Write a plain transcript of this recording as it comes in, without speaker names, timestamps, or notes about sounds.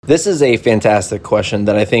This is a fantastic question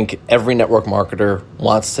that I think every network marketer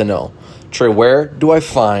wants to know. Trey, where do I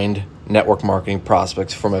find network marketing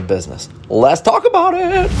prospects for my business? Let's talk about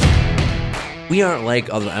it. We aren't like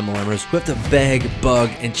other MLMers who have to beg, bug,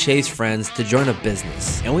 and chase friends to join a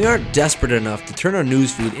business. And we aren't desperate enough to turn our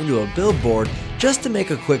newsfeed into a billboard just to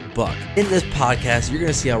make a quick buck. In this podcast, you're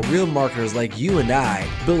going to see how real marketers like you and I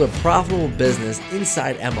build a profitable business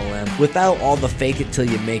inside MLM without all the fake it till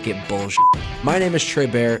you make it bullshit. My name is Trey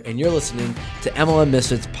Bear, and you're listening to MLM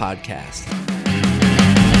Misfits Podcast.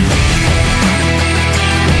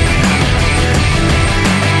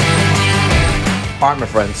 All right, my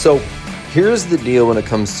friends. So here's the deal when it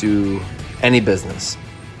comes to any business.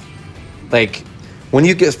 Like when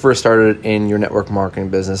you get first started in your network marketing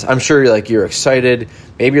business, I'm sure you're excited.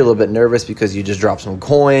 Maybe you're a little bit nervous because you just dropped some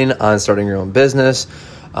coin on starting your own business.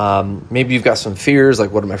 Maybe you've got some fears,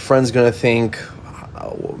 like what are my friends going to think?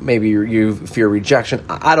 Maybe you fear rejection.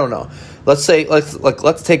 I don't know. Let's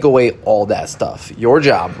take away all that stuff. Your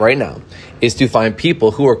job right now is to find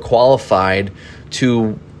people who are qualified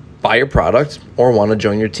to buy your product or want to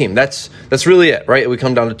join your team. That's really it, right? We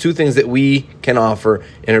come down to two things that we can offer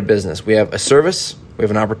in our business. We have a service, we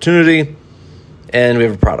have an opportunity, and we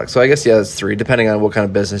have a product. So I guess, it's three, depending on what kind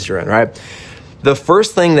of business you're in, right? The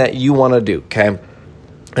first thing that you want to do, okay,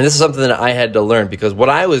 and this is something that I had to learn because what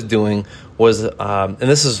I was doing was, and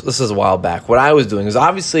this is a while back, what I was doing is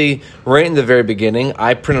obviously right in the very beginning,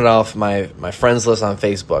 I printed off my friends list on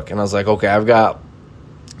Facebook, and I was like, okay, I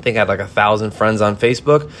think I had like 1,000 friends on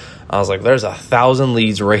Facebook. I was like, there's 1,000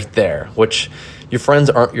 leads right there, which your friends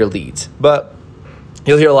aren't your leads. But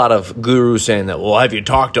you'll hear a lot of gurus saying that, well, have you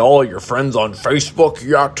talked to all your friends on Facebook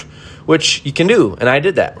yet? Which you can do, and I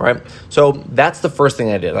did that, right? So that's the first thing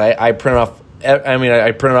I did. I printed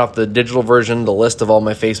off the digital version, the list of all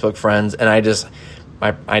my Facebook friends, and I just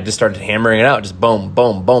started hammering it out, just boom,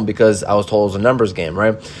 boom, boom, because I was told it was a numbers game,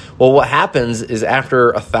 right? Well, what happens is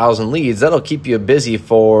after 1,000 leads, that'll keep you busy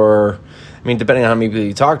for, depending on how many people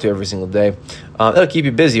you talk to every single day, that'll keep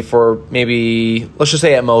you busy for maybe, let's just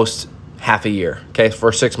say at most half a year, okay,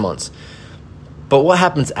 for 6 months. But what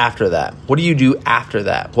happens after that? What do you do after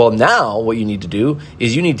that? Well, now what you need to do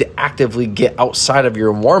is you need to actively get outside of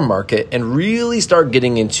your warm market and really start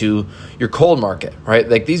getting into your cold market, right?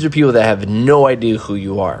 Like these are people that have no idea who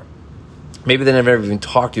you are. Maybe they never even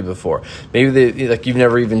talked to you before. Maybe you've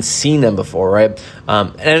never even seen them before, right?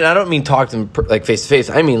 And I don't mean talk to them like face to face.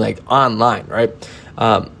 I mean like online, right?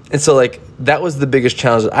 And so that was the biggest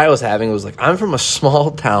challenge that I was having. It was I'm from a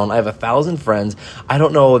small town. I have 1,000 friends. I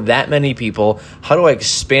don't know that many people. How do I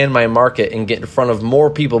expand my market and get in front of more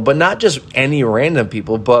people, but not just any random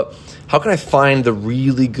people, but how can I find the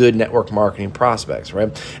really good network marketing prospects, right?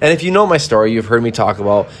 And if you know my story, you've heard me talk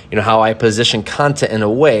about, how I position content in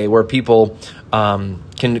a way where people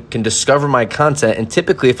can discover my content. And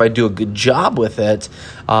typically, if I do a good job with it,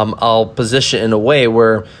 I'll position it in a way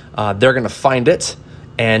where they're going to find it,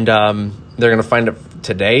 and they're going to find it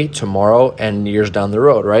today, tomorrow, and years down the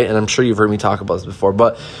road, right? And I'm sure you've heard me talk about this before.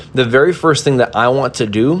 But the very first thing that I want to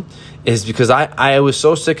do is, because I was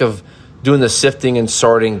so sick of doing the sifting and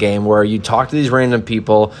sorting game where you talk to these random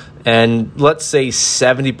people, and let's say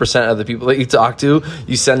 70% of the people that you talk to,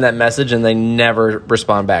 you send that message and they never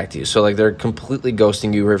respond back to you. So they're completely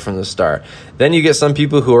ghosting you right from the start. Then you get some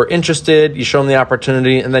people who are interested, you show them the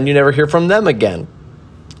opportunity, and then you never hear from them again.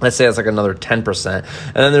 Let's say it's another 10%.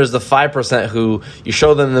 And then there's the 5% who you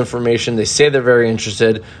show them the information. They say they're very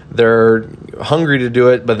interested. They're hungry to do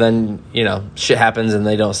it, but then, shit happens and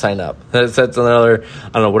they don't sign up. That's another, I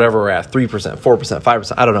don't know, whatever we're at, 3%, 4%,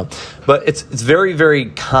 5%, I don't know. But it's very, very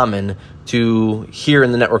common to hear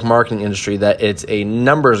in the network marketing industry that it's a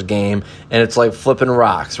numbers game, and it's like flipping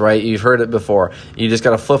rocks, right? You've heard it before. You just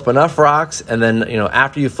got to flip enough rocks, and then,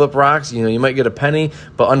 after you flip rocks, you might get a penny,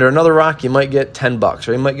 but under another rock, you might get $10,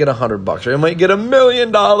 or you might get $100, or you might get $1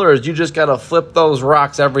 million. You just got to flip those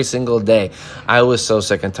rocks every single day. I was so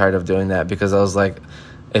sick and tired of doing that because I was like,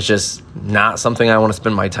 it's just not something I want to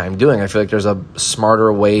spend my time doing. I feel like there's a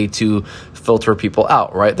smarter way to filter people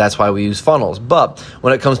out, right? That's why we use funnels. But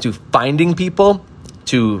when it comes to finding people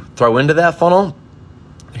to throw into that funnel,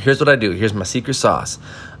 here's what I do. Here's my secret sauce.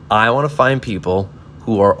 I want to find people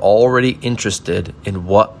who are already interested in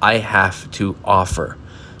what I have to offer,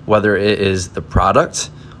 whether it is the product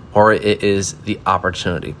or it is the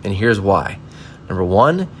opportunity. And here's why. Number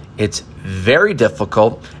one, it's very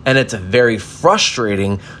difficult and it's very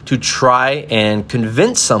frustrating to try and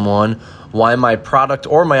convince someone why my product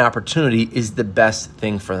or my opportunity is the best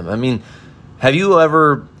thing for them. Have you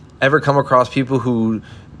ever come across people who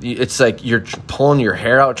it's like you're pulling your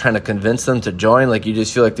hair out trying to convince them to join. Like you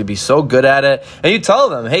just feel like they'd be so good at it. And you tell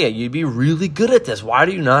them, hey, you'd be really good at this. Why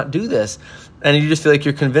do you not do this? And you just feel like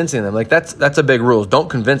you're convincing them. Like that's a big rule. Don't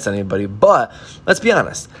convince anybody. But let's be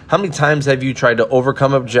honest. How many times have you tried to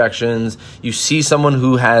overcome objections? You see someone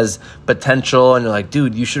who has potential and you're like,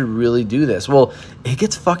 dude, you should really do this. Well, it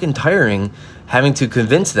gets fucking tiring having to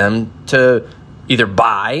convince them to either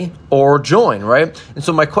buy or join, right? And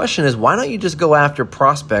so my question is, why don't you just go after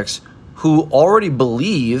prospects who already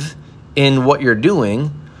believe in what you're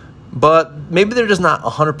doing, but maybe they're just not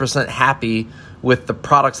 100% happy with the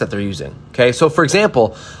products that they're using, okay? So for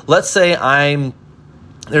example, let's say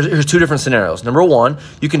here's two different scenarios. Number one,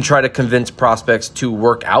 you can try to convince prospects to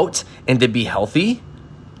work out and to be healthy,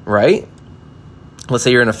 right? Let's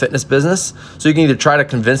say you're in a fitness business. So you can either try to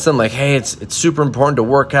convince them like, hey, it's super important to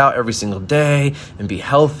work out every single day and be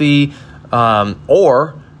healthy,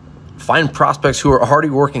 or find prospects who are already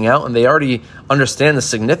working out and they already understand the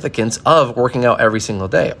significance of working out every single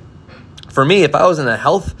day. For me, if I was in a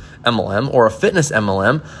health MLM or a fitness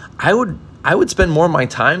MLM, I would spend more of my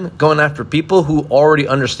time going after people who already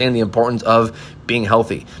understand the importance of being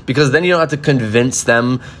healthy, because then you don't have to convince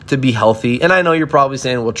them to be healthy. And I know you're probably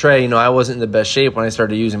saying, well, Trey, I wasn't in the best shape when I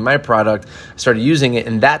started using my product. I started using it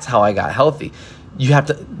and that's how I got healthy. You have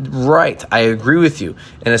to, right, I agree with you.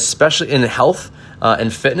 And especially in health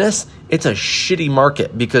and fitness, it's a shitty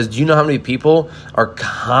market, because do you know how many people are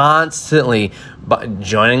constantly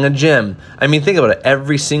joining a gym? I mean, think about it.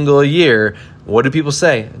 Every single year, what do people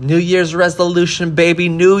say? New Year's resolution, baby.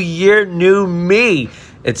 New year, new me.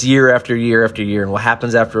 It's year after year after year. And what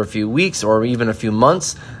happens after a few weeks or even a few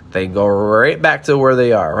months? They go right back to where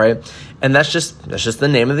they are, right? And that's just the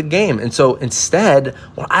name of the game. And so instead,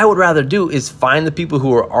 what I would rather do is find the people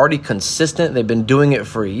who are already consistent. They've been doing it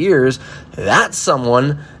for years. That's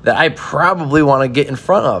someone that I probably want to get in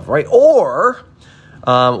front of, right? Or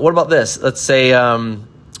what about this? Let's say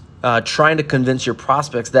trying to convince your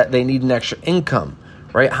prospects that they need an extra income,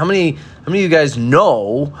 right? How many of you guys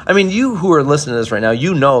know? I mean, you who are listening to this right now,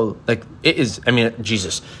 like it is,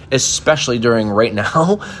 Jesus, especially during right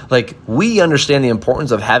now, like we understand the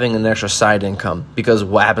importance of having an extra side income, because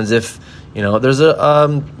what happens if, there's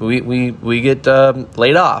we get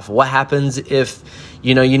laid off? What happens if,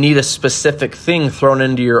 you need a specific thing thrown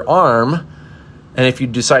into your arm, and if you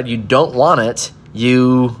decide you don't want it,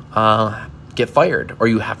 you get fired or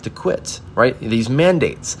you have to quit, right? These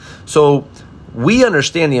mandates. So we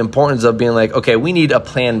understand the importance of being like, okay, we need a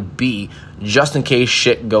plan B just in case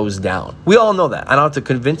shit goes down. We all know that. I don't have to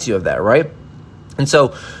convince you of that, right? And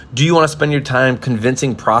so do you want to spend your time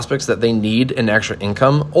convincing prospects that they need an extra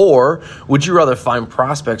income? Or would you rather find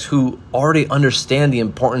prospects who already understand the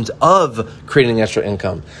importance of creating extra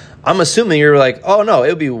income? I'm assuming you're like, oh no, it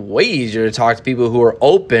would be way easier to talk to people who are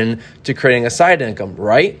open to creating a side income,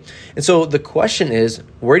 right? And so the question is,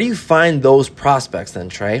 where do you find those prospects then,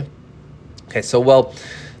 Trey? Okay, so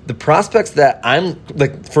the prospects that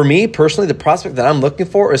for me personally, the prospect that I'm looking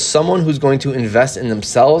for is someone who's going to invest in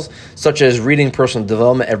themselves, such as reading personal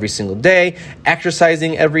development every single day,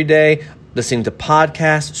 exercising every day, listening to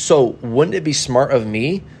podcasts. So wouldn't it be smart of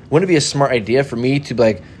me? Wouldn't it be a smart idea for me to be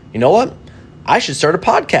like, you know what? I should start a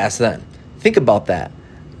podcast then. Think about that.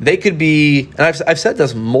 They could be, and I've said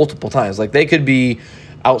this multiple times, like they could be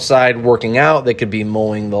outside working out, they could be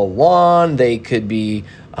mowing the lawn, they could be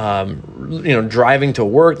driving to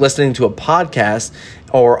work, listening to a podcast,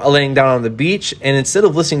 or laying down on the beach, and instead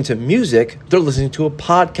of listening to music, they're listening to a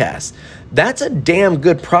podcast. That's a damn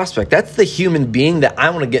good prospect. That's the human being that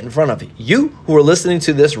I want to get in front of. You who are listening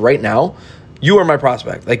to this right now, you are my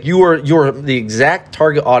prospect. Like you're the exact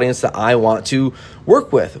target audience that I want to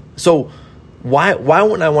work with. So why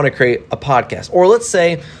wouldn't I want to create a podcast? Or let's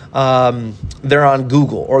say they're on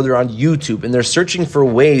Google or they're on YouTube and they're searching for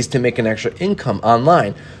ways to make an extra income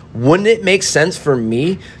online. Wouldn't it make sense for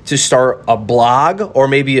me to start a blog or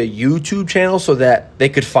maybe a YouTube channel so that they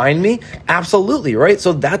could find me? Absolutely, right?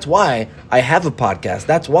 So that's why I have a podcast.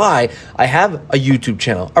 That's why I have a YouTube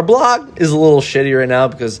channel. Our blog is a little shitty right now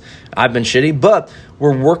because I've been shitty, but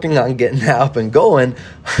we're working on getting that up and going.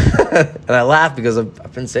 And I laugh because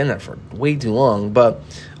I've been saying that for way too long. But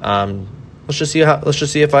let's just see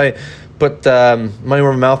if I put money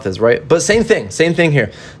where my mouth is, right? But same thing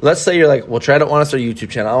here. Let's say you're like, well, Trey, I don't want to start a YouTube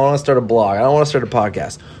channel. I don't want to start a blog. I don't want to start a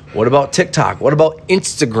podcast. What about TikTok? What about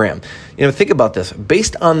Instagram? Think about this.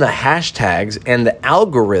 Based on the hashtags and the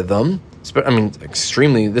algorithm,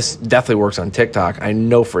 this definitely works on TikTok. I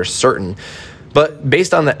know for certain. But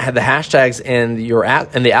based on the hashtags and your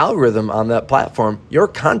app and the algorithm on that platform, your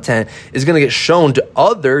content is going to get shown to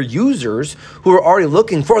other users who are already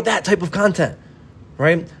looking for that type of content.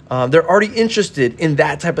 right? They're already interested in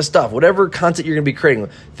that type of stuff, whatever content you're going to be creating.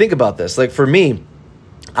 Think about this. Like for me,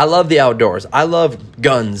 I love the outdoors. I love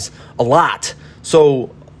guns a lot. So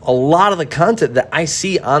a lot of the content that I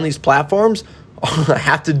see on these platforms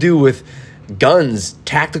have to do with guns,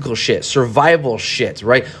 tactical shit, survival shit,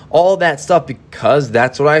 right? All that stuff, because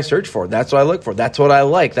that's what I search for. That's what I look for. That's what I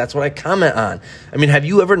like. That's what I comment on. I mean, have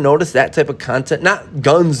you ever noticed that type of content? Not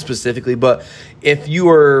guns specifically, but if you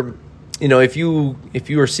are, if you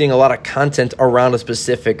are seeing a lot of content around a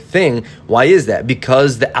specific thing, why is that?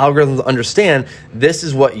 Because the algorithms understand this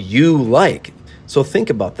is what you like. So think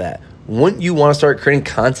about that. Wouldn't you want to start creating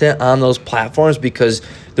content on those platforms because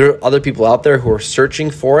there are other people out there who are searching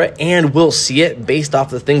for it and will see it based off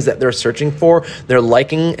the things that they're searching for, they're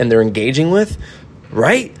liking, and they're engaging with,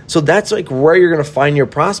 right? So that's like where you're going to find your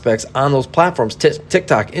prospects on those platforms,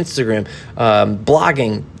 TikTok, Instagram,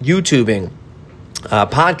 blogging, YouTubing,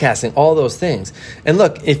 podcasting, all those things. And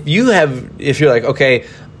look, if you're like, okay,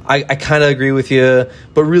 I kind of agree with you,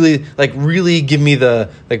 but really give me the,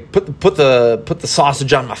 like, put the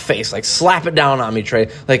sausage on my face, like slap it down on me,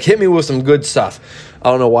 Trey, like hit me with some good stuff. I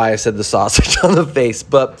don't know why I said the sausage on the face,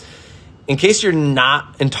 but in case you're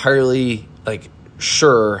not entirely like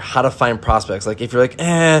sure how to find prospects, like if you're like,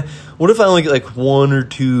 what if I only get like one or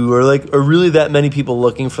two, or like, are really that many people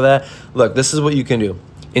looking for that? Look, this is what you can do.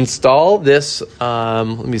 Install this, let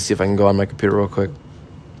me see if I can go on my computer real quick.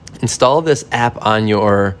 Install this app on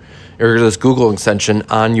or this Google extension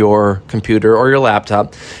on your computer or your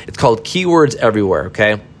laptop. It's called Keywords Everywhere,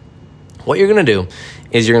 okay? What you're going to do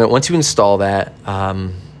is once you install that,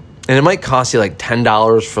 and it might cost you like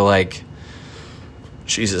 $10 for like,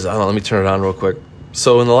 Jesus, I don't know, let me turn it on real quick.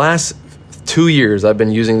 So in the last 2 years, I've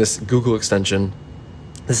been using this Google extension.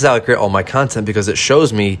 This is how I create all my content, because it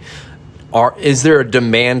shows me, is there a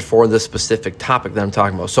demand for this specific topic that I'm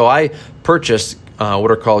talking about? So I purchased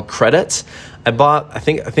what are called credits. I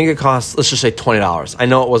think it cost, let's just say $20. I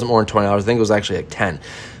know it wasn't more than $20. I think it was actually like $10.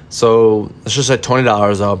 So let's just say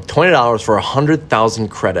 $20 $20 for 100,000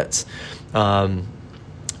 credits. Over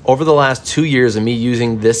the last 2 years of me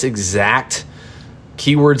using this exact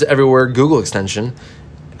Keywords Everywhere Google extension,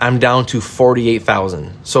 I'm down to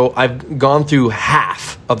 48,000. So I've gone through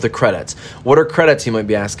half of the credits. What are credits, you might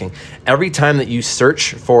be asking? Every time that you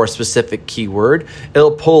search for a specific keyword,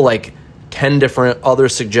 it'll pull like 10 different other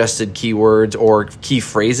suggested keywords or key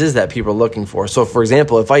phrases that people are looking for. So for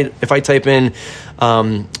example, if I type in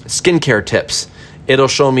skincare tips, it'll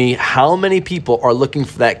show me how many people are looking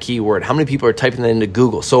for that keyword, how many people are typing that into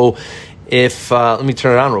Google. So if, let me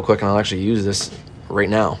turn it on real quick and I'll actually use this right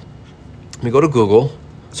now. Let me go to Google.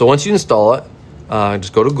 So once you install it,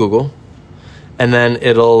 just go to Google, and then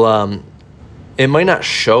it might not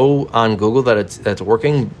show on Google that it's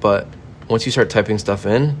working, but once you start typing stuff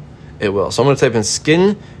in, it will. So I'm going to type in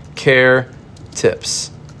skincare tips.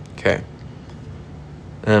 Okay.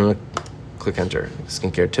 And I'm going to click enter.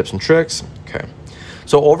 Skincare tips and tricks. Okay.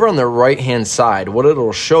 So over on the right-hand side, what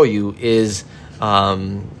it'll show you is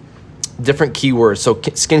different keywords. So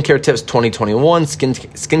skincare tips 2021,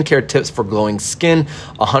 skincare tips for glowing skin,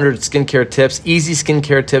 100 skincare tips, easy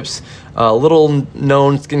skincare tips, little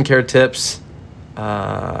known skincare tips.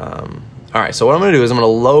 All right, so what I'm going to do is I'm going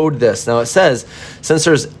to load this. Now it says, since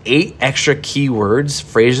there's 8 extra keywords,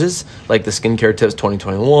 phrases, like the skincare tips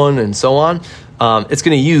 2021 and so on, it's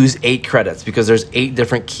going to use 8 credits because there's 8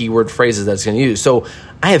 different keyword phrases that it's going to use. So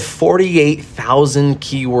I have 48,000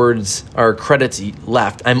 keywords or credits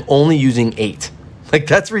left. I'm only using 8. Like,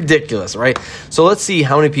 that's ridiculous, right? So let's see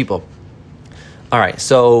how many people. All right,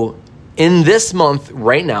 so in this month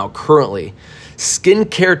right now, currently,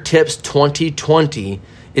 Skincare Tips 2020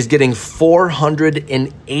 is getting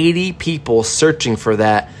 480 people searching for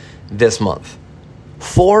that this month.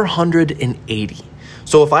 480.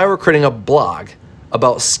 So if I were creating a blog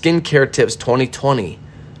about Skincare Tips 2020,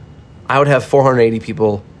 I would have 480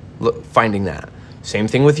 people finding that. Same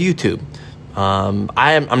thing with YouTube. I'm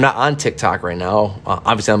not on TikTok right now.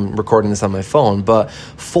 Obviously, I'm recording this on my phone, but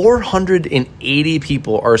 480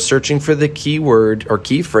 people are searching for the keyword or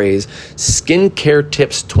key phrase Skincare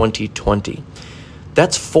Tips 2020.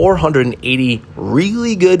 That's 480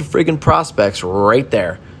 really good friggin' prospects right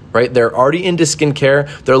there, right? They're already into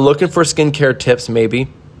skincare. They're looking for skincare tips maybe.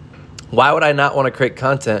 Why would I not want to create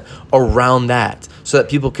content around that so that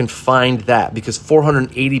people can find that? Because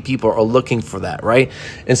 480 people are looking for that, right?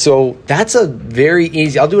 And so that's a very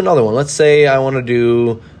easy, I'll do another one. Let's say I want to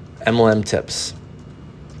do MLM tips.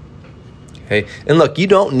 Okay. And look, you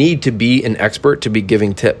don't need to be an expert to be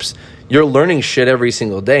giving tips. You're learning shit every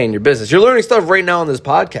single day in your business. You're learning stuff right now on this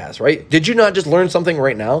podcast, right? Did you not just learn something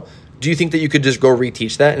right now? Do you think that you could just go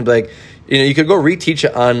reteach that and be like, you could go reteach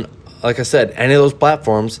it on, like I said, any of those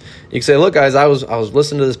platforms. You can say, look, guys, I was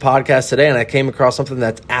listening to this podcast today and I came across something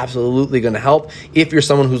that's absolutely going to help. If you're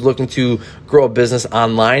someone who's looking to grow a business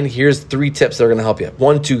online, here's 3 tips that are going to help you.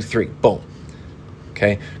 1, 2, 3, boom.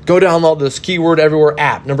 Okay, go download this Keyword Everywhere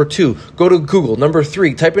app. Number 2, go to Google. Number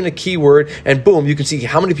 3, type in a keyword and boom, you can see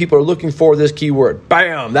how many people are looking for this keyword.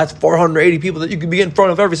 Bam, that's 480 people that you can be in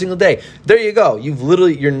front of every single day. There you go.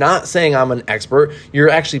 You're not saying I'm an expert. You're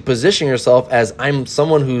actually positioning yourself as I'm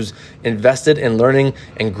someone who's invested in learning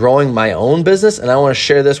and growing my own business, and I want to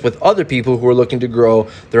share this with other people who are looking to grow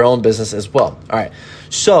their own business as well. All right,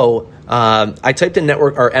 so I typed in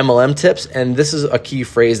network or MLM tips, and this is a key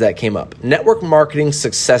phrase that came up: network marketing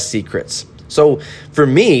success secrets. So for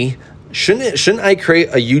me, shouldn't I create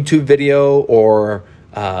a YouTube video or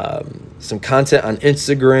some content on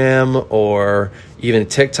Instagram or even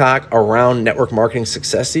TikTok around network marketing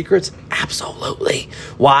success secrets? Absolutely.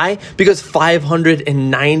 Why? Because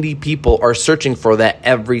 590 people are searching for that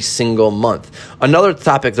every single month. Another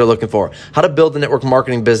topic they're looking for: how to build a network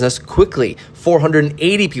marketing business quickly.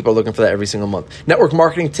 480 people are looking for that every single month. Network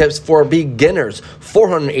marketing tips for beginners.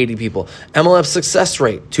 480 people. MLM success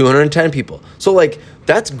rate. 210 people. So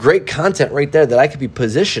that's great content right there that I could be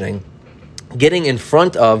positioning, getting in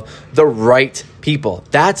front of the right people.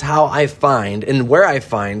 That's how I find and where I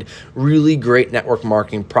find really great network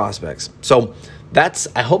marketing prospects. So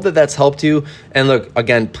I hope that that's helped you. And look,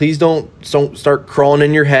 again, please don't start crawling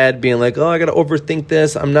in your head being like, oh, I got to overthink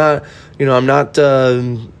this. I'm not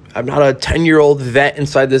a 10-year-old vet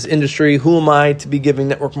inside this industry. Who am I to be giving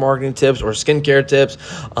network marketing tips or skincare tips?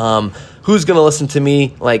 Who's going to listen to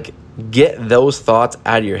me? Get those thoughts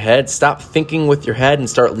out of your head. Stop thinking with your head and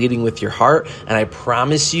start leading with your heart. And I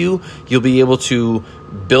promise you'll be able to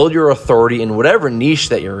build your authority in whatever niche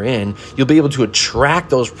that you're in. You'll be able to attract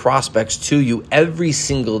those prospects to you every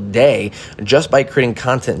single day just by creating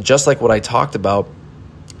content, just like what I talked about.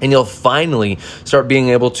 And you'll finally start being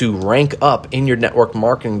able to rank up in your network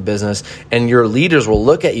marketing business, and your leaders will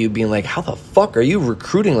look at you being like, how the fuck are you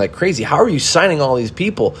recruiting like crazy? How are you signing all these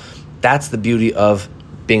people? That's the beauty of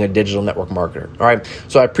being a digital network marketer. All right.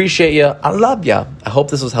 So I appreciate you. I love you. I hope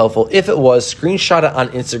this was helpful. If it was, screenshot it on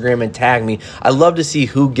Instagram and tag me. I love to see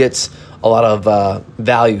who gets a lot of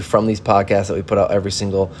value from these podcasts that we put out every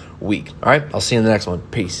single week. All right. I'll see you in the next one.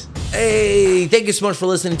 Peace. Hey, thank you so much for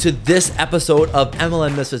listening to this episode of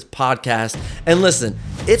MLM Misfits Podcast. And listen,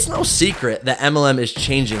 it's no secret that MLM is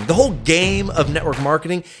changing. The whole game of network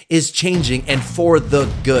marketing is changing, and for the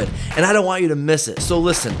good. And I don't want you to miss it. So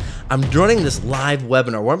listen, I'm running this live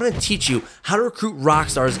webinar where I'm going to teach you how to recruit rock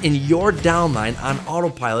stars in your downline on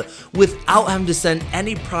autopilot without having to send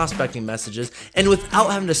any prospecting messages and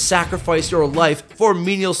without having to sacrifice your life for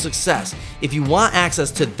menial success. If you want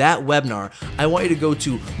access to that webinar, I want you to go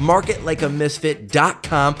to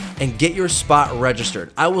marketlikeamisfit.com and get your spot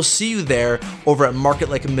registered. I will see you there over at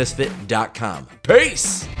marketlikeamisfit.com.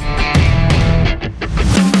 Peace!